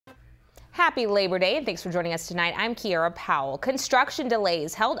Happy Labor Day and thanks for joining us tonight. I'm Kiara Powell. Construction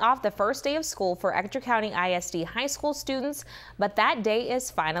delays held off the first day of school for Ector County ISD high school students, but that day is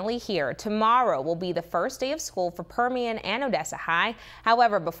finally here. Tomorrow will be the first day of school for Permian and Odessa High.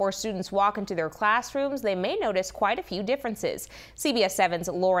 However, before students walk into their classrooms, they may notice quite a few differences. CBS 7's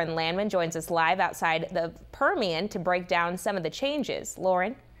Lauren Landman joins us live outside the Permian to break down some of the changes.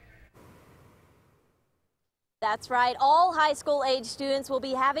 Lauren? That's right. All high school age students will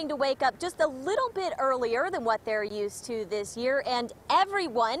be having to wake up just a little bit earlier than what they're used to this year, and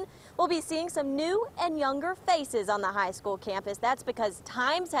everyone will be seeing some new and younger faces on the high school campus. That's because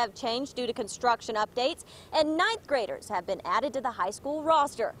times have changed due to construction updates, and ninth graders have been added to the high school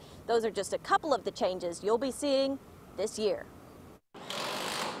roster. Those are just a couple of the changes you'll be seeing this year.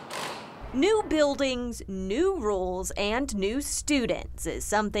 New buildings, new rules, and new students is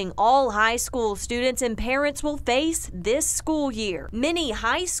something all high school students and parents will face this school year. Many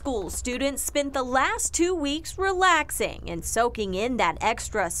high school students spent the last 2 weeks relaxing and soaking in that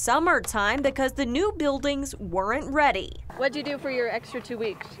extra summertime because the new buildings weren't ready. What'd you do for your extra 2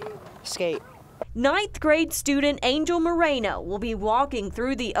 weeks? Skate. Ninth grade student Angel Moreno will be walking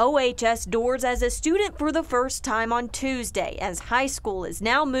through the OHS doors as a student for the first time on Tuesday, as high school is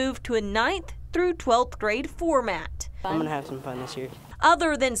now moved to a 9th through 12th grade format. I'm going to have some fun this year.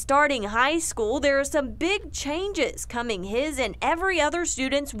 Other than starting high school, there are some big changes coming his and every other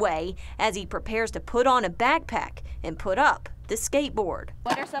student's way as he prepares to put on a backpack and put up the skateboard.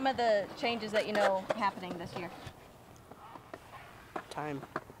 What are some of the changes that you know happening this year? Time.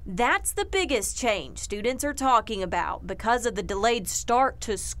 That's the biggest change students are talking about. Because of the delayed start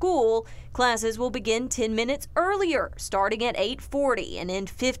to school, classes will begin 10 minutes earlier, starting at 8:40 and end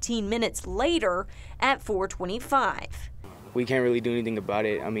 15 minutes later at 4:25. We can't really do anything about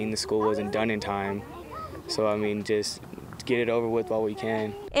it. I mean, the school wasn't done in time. So, I mean, just get it over with while we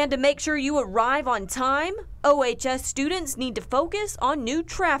can. And to make sure you arrive on time, OHS students need to focus on new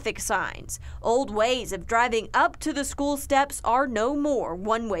traffic signs. Old ways of driving up to the school steps are no more.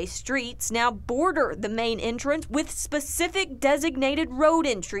 One-way streets now border the main entrance with specific designated road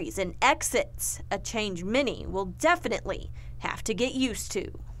entries and exits, a change many will definitely have to get used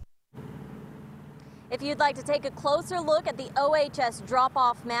to. If you'd like to take a closer look at the OHS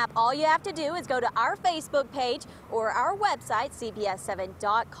drop-off map, all you have to do is go to our Facebook page or our website,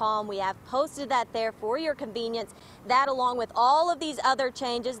 cbs7.com. We have posted that there for your convenience. That, along with all of these other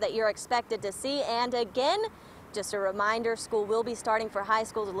changes that you're expected to see. And again, just a reminder, school will be starting for high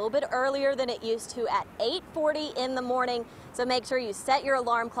schools a little bit earlier than it used to at 8:40 in the morning. So make sure you set your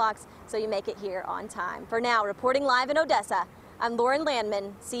alarm clocks so you make it here on time. For now, reporting live in Odessa, I'm Lauren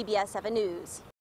Landman, CBS 7 News.